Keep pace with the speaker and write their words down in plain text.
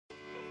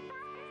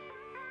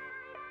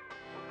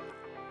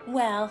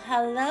Well,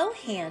 hello,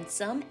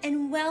 handsome,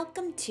 and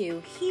welcome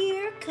to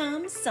Here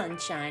Comes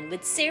Sunshine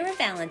with Sarah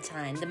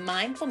Valentine, the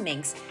Mindful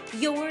Minx,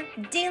 your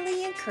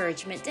daily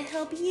encouragement to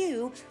help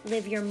you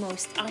live your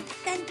most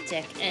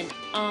authentic and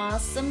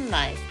awesome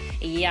life.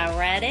 Ya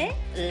ready?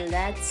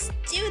 Let's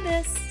do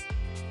this.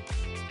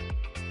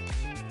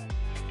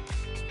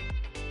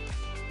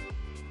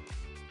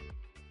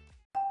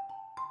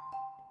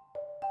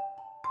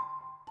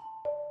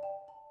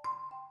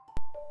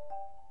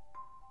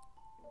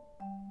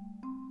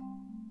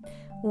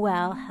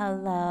 Well,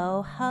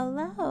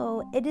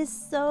 hello. It is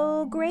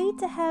so great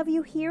to have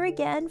you here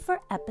again for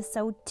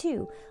episode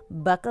 2.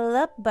 Buckle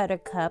up,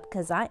 Buttercup,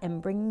 because I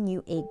am bringing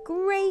you a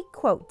great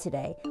quote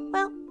today.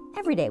 Well,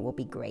 every day will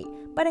be great,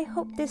 but I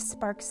hope this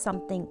sparks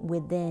something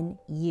within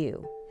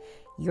you.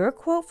 Your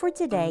quote for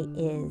today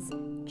is,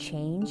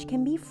 "Change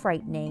can be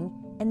frightening,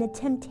 and the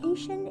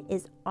temptation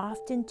is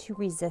often to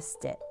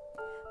resist it.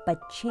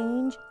 But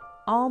change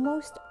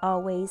almost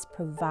always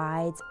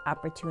provides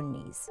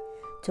opportunities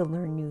to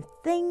learn new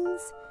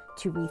things,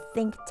 to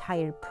rethink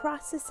tired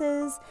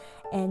processes,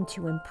 and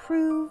to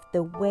improve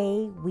the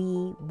way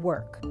we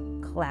work."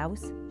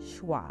 Klaus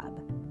Schwab.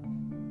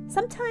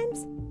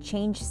 Sometimes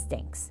change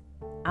stinks.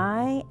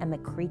 I am a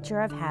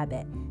creature of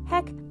habit.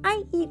 Heck,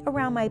 I eat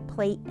around my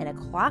plate in a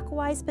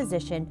clockwise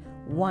position,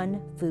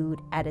 one food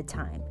at a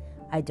time.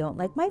 I don't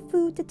like my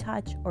food to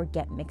touch or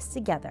get mixed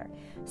together.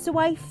 So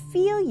I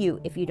feel you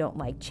if you don't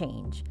like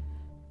change.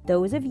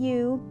 Those of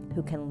you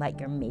who can let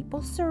your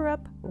maple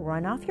syrup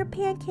run off your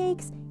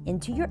pancakes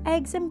into your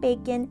eggs and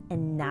bacon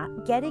and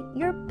not get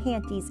your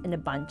panties in a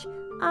bunch,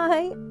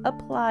 I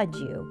applaud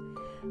you.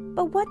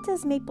 But what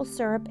does maple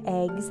syrup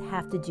eggs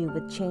have to do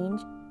with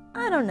change?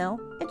 I don't know.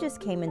 It just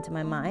came into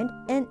my mind,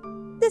 and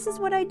this is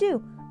what I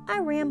do. I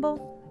ramble,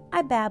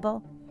 I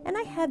babble, and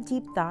I have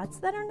deep thoughts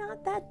that are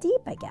not that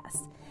deep, I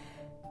guess.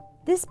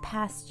 This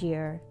past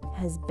year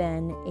has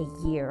been a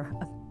year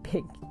of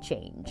big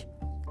change.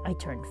 I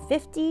turned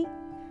 50,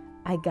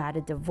 I got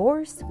a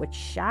divorce, which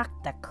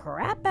shocked the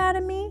crap out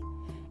of me,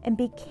 and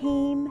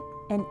became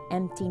an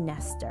empty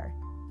nester.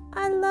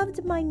 I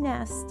loved my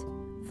nest,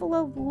 full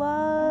of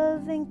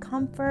love and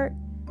comfort.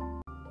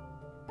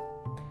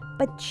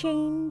 But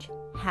change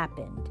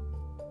happened.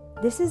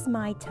 This is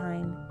my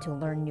time to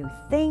learn new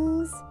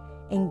things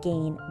and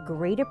gain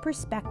greater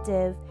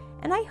perspective,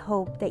 and I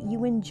hope that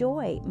you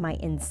enjoy my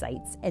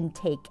insights and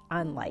take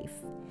on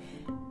life.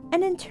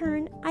 And in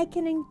turn, I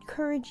can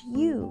encourage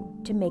you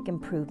to make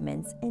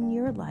improvements in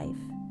your life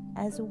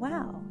as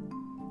well.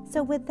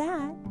 So with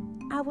that,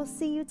 I will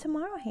see you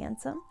tomorrow,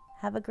 handsome.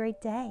 Have a great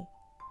day.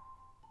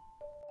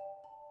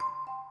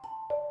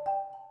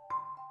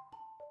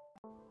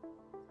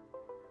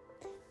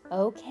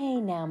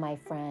 Okay, now, my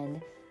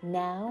friend.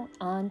 Now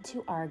on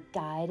to our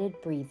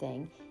guided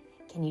breathing.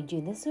 Can you do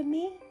this with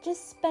me?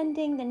 Just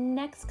spending the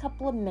next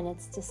couple of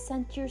minutes to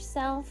center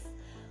yourself.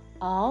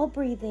 All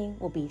breathing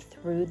will be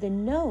through the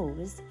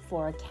nose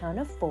for a count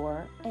of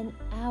 4 and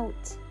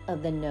out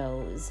of the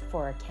nose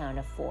for a count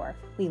of 4.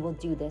 We will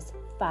do this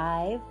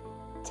 5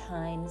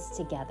 times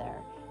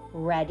together.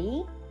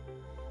 Ready?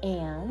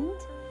 And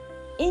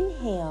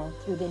inhale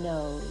through the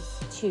nose,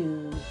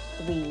 2,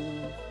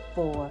 3,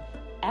 4.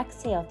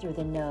 Exhale through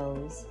the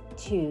nose,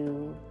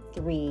 2,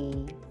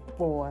 3,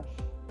 4.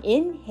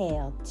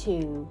 Inhale,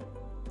 2,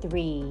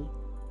 3,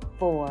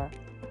 4.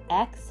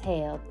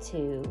 Exhale,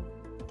 2,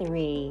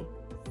 3,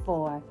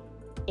 4.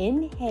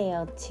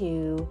 Inhale,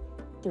 2,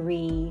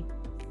 3,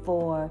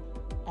 4.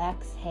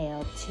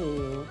 Exhale,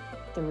 2,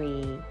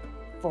 3,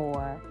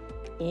 4.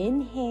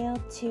 Inhale,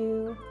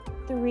 2,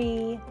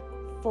 3,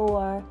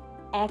 4.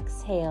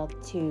 Exhale,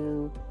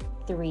 2,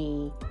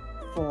 3,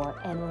 4.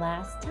 And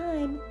last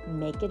time,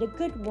 make it a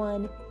good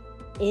one.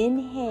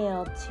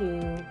 Inhale,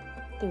 2,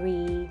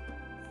 3,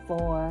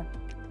 4.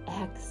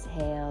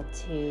 Exhale,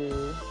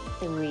 2,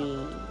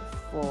 3,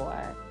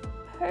 4.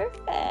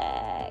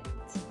 Perfect.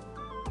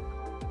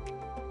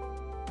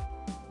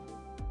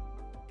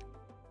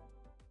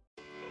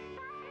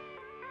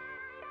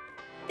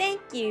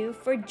 Thank you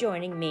for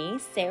joining me,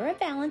 Sarah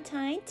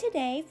Valentine,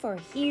 today for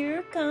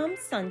Here Comes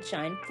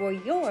Sunshine for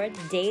your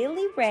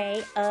daily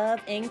ray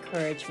of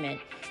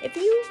encouragement. If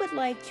you would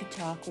like to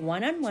talk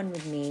one-on-one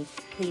with me,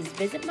 please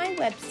visit my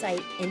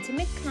website,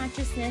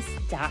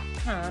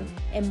 intimateconsciousness.com,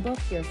 and book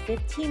your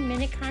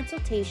 15-minute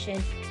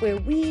consultation where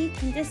we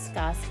can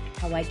discuss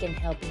how I can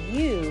help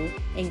you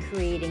in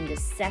creating the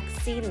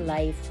sexy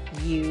life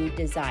you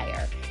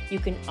desire. You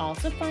can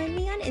also find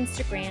me on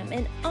Instagram,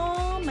 and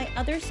all my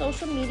other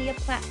social media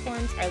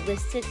platforms are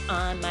listed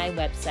on my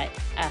website.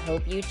 I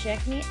hope you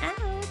check me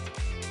out.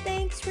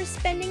 Thanks for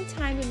spending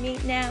time with me.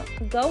 Now,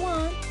 go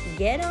on,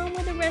 get on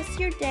with the rest of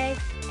your day,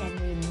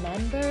 and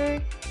remember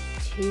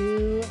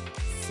to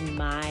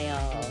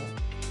smile.